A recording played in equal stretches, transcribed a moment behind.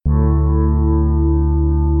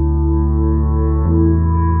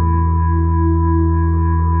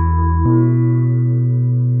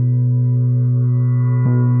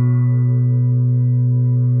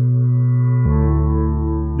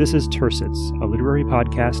This is Tercets, a literary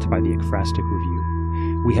podcast by the Ekphrastic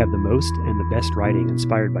Review. We have the most and the best writing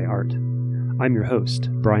inspired by art. I'm your host,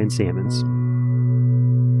 Brian Sammons.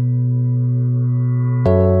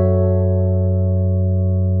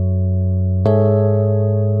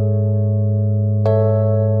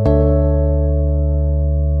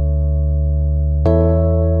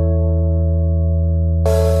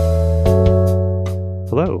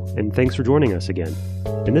 Hello, and thanks for joining us again.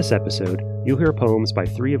 In this episode, you'll hear poems by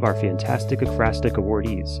three of our fantastic Ekphrastic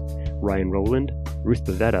awardees, Ryan Rowland, Ruth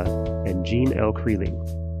Bavetta, and Jean L. Creeling.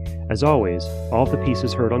 As always, all of the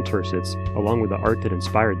pieces heard on Tercets, along with the art that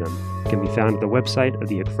inspired them, can be found at the website of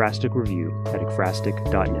the Ekphrastic Review at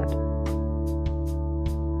ekphrastic.net.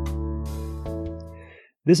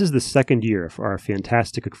 This is the second year for our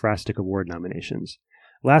fantastic Ekphrastic Award nominations.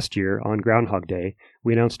 Last year, on Groundhog Day,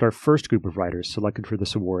 we announced our first group of writers selected for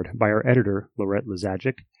this award by our editor, Laurette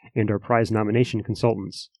Lazajic, and our prize nomination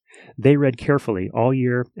consultants. They read carefully all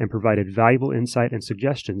year and provided valuable insight and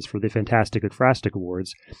suggestions for the Fantastic Ekphrastic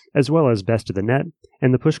Awards, as well as Best of the Net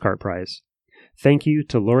and the Pushcart Prize. Thank you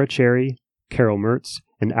to Laura Cherry, Carol Mertz,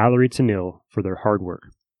 and Allery Tanil for their hard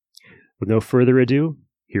work. With no further ado,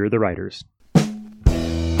 here are the writers.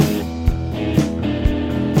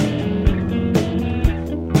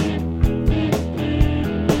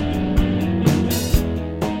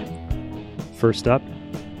 First up,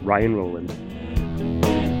 Ryan Rowland.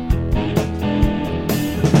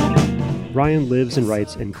 Ryan lives and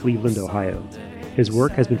writes in Cleveland, Ohio. His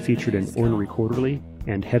work has been featured in Ornery Quarterly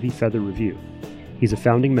and Heavy Feather Review. He's a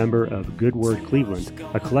founding member of Good Word Cleveland,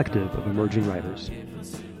 a collective of emerging writers.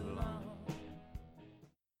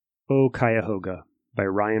 O Cuyahoga by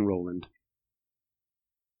Ryan Rowland.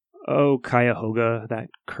 Oh, Cuyahoga, that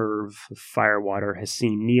curve of firewater has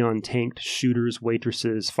seen neon-tanked shooters,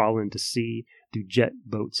 waitresses fall into sea, do jet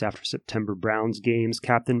boats after September Browns games,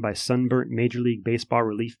 captained by sunburnt Major League Baseball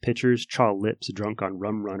relief pitchers, chaw lips drunk on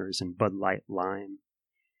rum runners and Bud Light lime.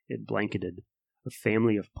 It blanketed a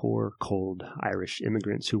family of poor, cold Irish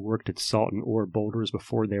immigrants who worked at salt and ore boulders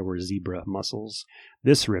before there were zebra mussels.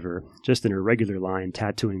 This river, just an irregular line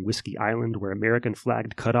tattooing Whiskey Island where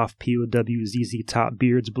American-flagged cut-off POW ZZ Top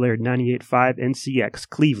beards blared 98.5 NCX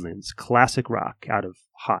Cleveland's classic rock out of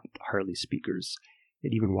hot Harley speakers.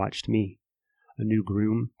 It even watched me, a new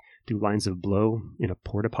groom, do lines of blow in a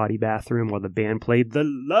porta-potty bathroom while the band played The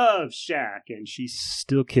Love Shack, and she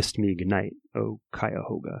still kissed me goodnight. Oh,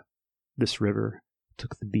 Cuyahoga. This river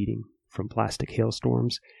took the beating from plastic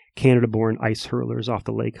hailstorms, Canada-born ice hurlers off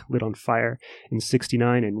the lake lit on fire in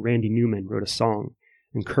 '69, and Randy Newman wrote a song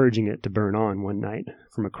encouraging it to burn on one night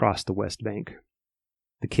from across the West Bank.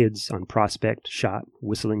 The kids on Prospect shot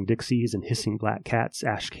whistling Dixies and hissing black cats,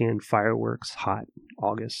 ash-can fireworks, hot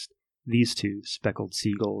August. These two speckled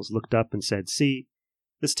seagulls looked up and said, "See,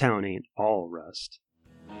 this town ain't all rust."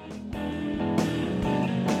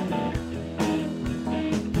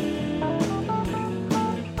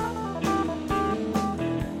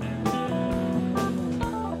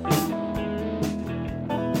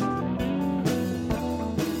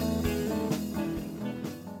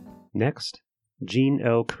 Next, Jean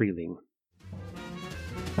L. Creeling.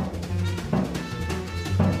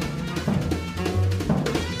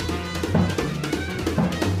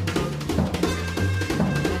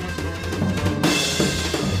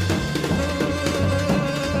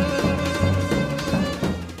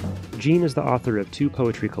 Jean is the author of two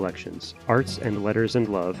poetry collections, Arts and Letters and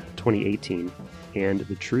Love, 2018, and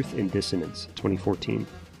The Truth in Dissonance, 2014.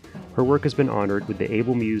 Her work has been honored with the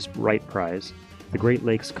Able Muse Wright Prize, the Great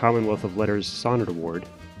Lakes Commonwealth of Letters Sonnet Award,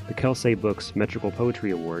 the Kelsey Books Metrical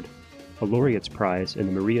Poetry Award, a Laureate's Prize in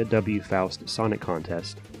the Maria W. Faust Sonnet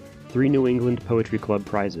Contest, 3 New England Poetry Club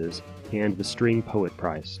prizes, and the String Poet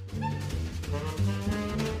Prize.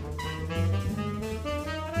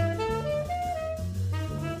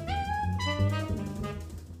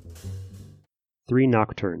 Three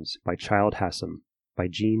Nocturnes by Childe Hassam by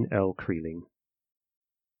Jean L. Creeling.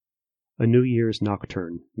 A New Year's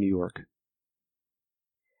Nocturne, New York.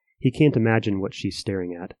 He can't imagine what she's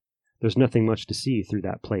staring at. There's nothing much to see through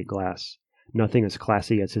that plate glass, nothing as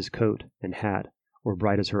classy as his coat and hat, or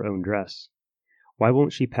bright as her own dress. Why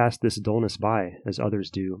won't she pass this dullness by, as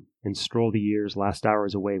others do, and stroll the year's last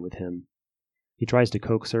hours away with him? He tries to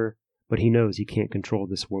coax her, but he knows he can't control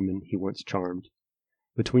this woman he once charmed.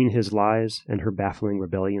 Between his lies and her baffling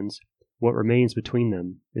rebellions, what remains between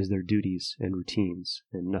them is their duties and routines,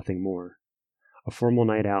 and nothing more. A formal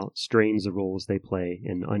night out strains the roles they play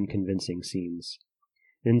in unconvincing scenes.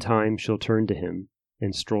 In time she'll turn to him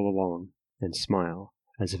and stroll along and smile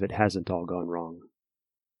as if it hasn't all gone wrong.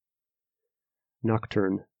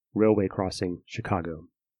 Nocturne, Railway Crossing, Chicago,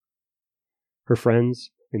 Her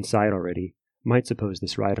friends, inside already, might suppose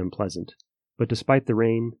this ride unpleasant, but despite the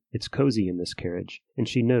rain, it's cozy in this carriage, and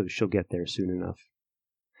she knows she'll get there soon enough.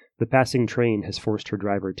 The passing train has forced her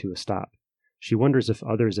driver to a stop. She wonders if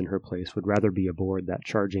others in her place would rather be aboard that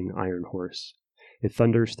charging iron horse. It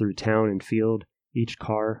thunders through town and field, each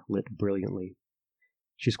car lit brilliantly.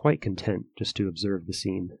 She's quite content just to observe the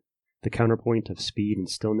scene, the counterpoint of speed and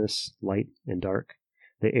stillness, light and dark,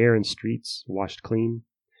 the air and streets washed clean,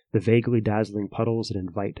 the vaguely dazzling puddles that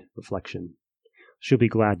invite reflection. She'll be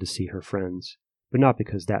glad to see her friends, but not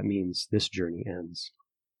because that means this journey ends.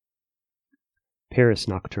 Paris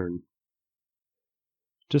Nocturne.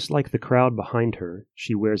 Just like the crowd behind her,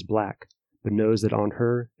 she wears black, but knows that on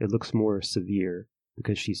her it looks more severe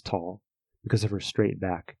because she's tall, because of her straight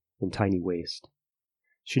back and tiny waist.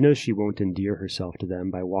 She knows she won't endear herself to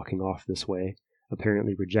them by walking off this way,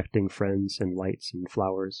 apparently rejecting friends and lights and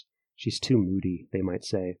flowers. She's too moody, they might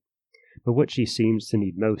say. But what she seems to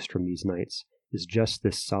need most from these nights is just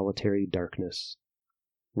this solitary darkness.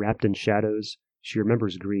 Wrapped in shadows, she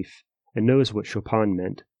remembers grief and knows what Chopin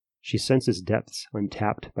meant. She senses depths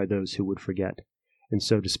untapped by those who would forget, and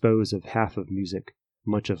so dispose of half of music,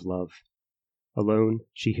 much of love. Alone,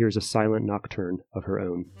 she hears a silent nocturne of her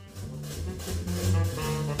own.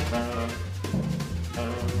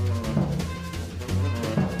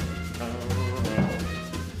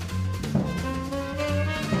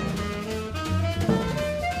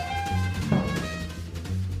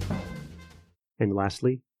 And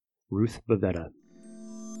lastly, Ruth Bavetta.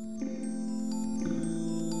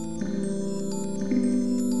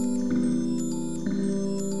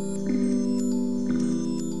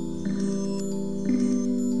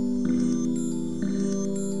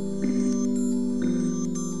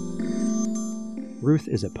 Ruth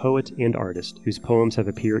is a poet and artist whose poems have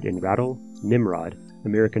appeared in Rattle, Nimrod,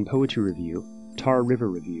 American Poetry Review, Tar River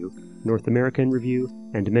Review, North American Review,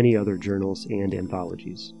 and many other journals and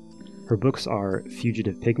anthologies. Her books are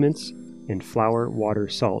Fugitive Pigments and Flower, Water,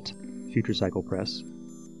 Salt, Future Cycle Press,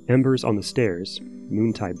 Embers on the Stairs,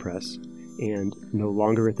 Moontide Press, and No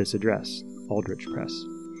Longer at This Address, Aldrich Press.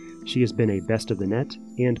 She has been a Best of the Net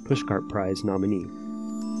and Pushcart Prize nominee.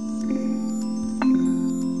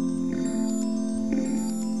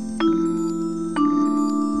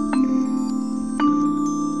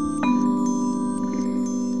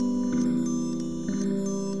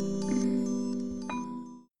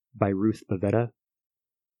 By Ruth Bavetta,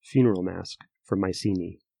 Funeral Mask for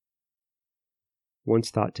Mycenae,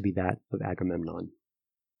 once thought to be that of Agamemnon.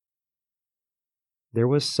 There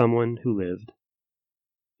was someone who lived,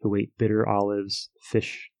 who ate bitter olives,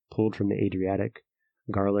 fish pulled from the Adriatic,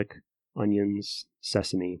 garlic, onions,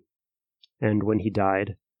 sesame, and when he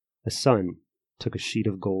died, a son took a sheet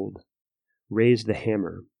of gold, raised the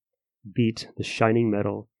hammer, beat the shining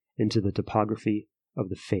metal into the topography of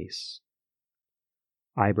the face.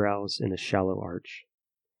 Eyebrows in a shallow arch,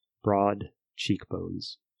 broad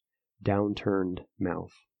cheekbones, downturned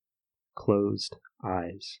mouth, closed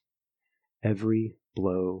eyes, every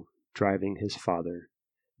blow driving his father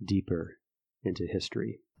deeper into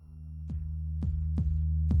history.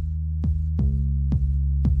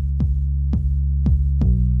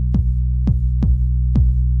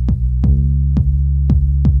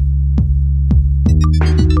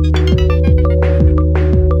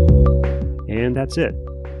 And that's it.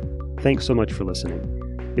 Thanks so much for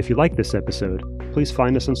listening. If you like this episode, please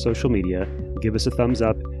find us on social media, give us a thumbs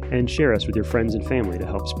up, and share us with your friends and family to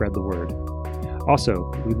help spread the word. Also,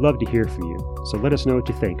 we'd love to hear from you, so let us know what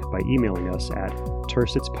you think by emailing us at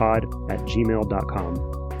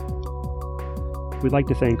tersitspod@gmail.com. We'd like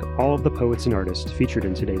to thank all of the poets and artists featured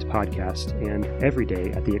in today's podcast and every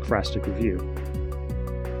day at the Ekphrastic Review.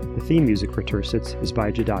 The theme music for Tersits is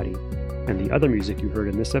by Jadati, and the other music you heard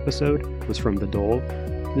in this episode was from The Dole,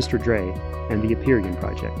 Mr. Dre, and the Aperion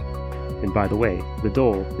Project. And by the way, The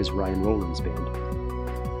Dole is Ryan Rowland's band.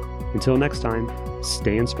 Until next time,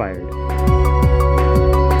 stay inspired.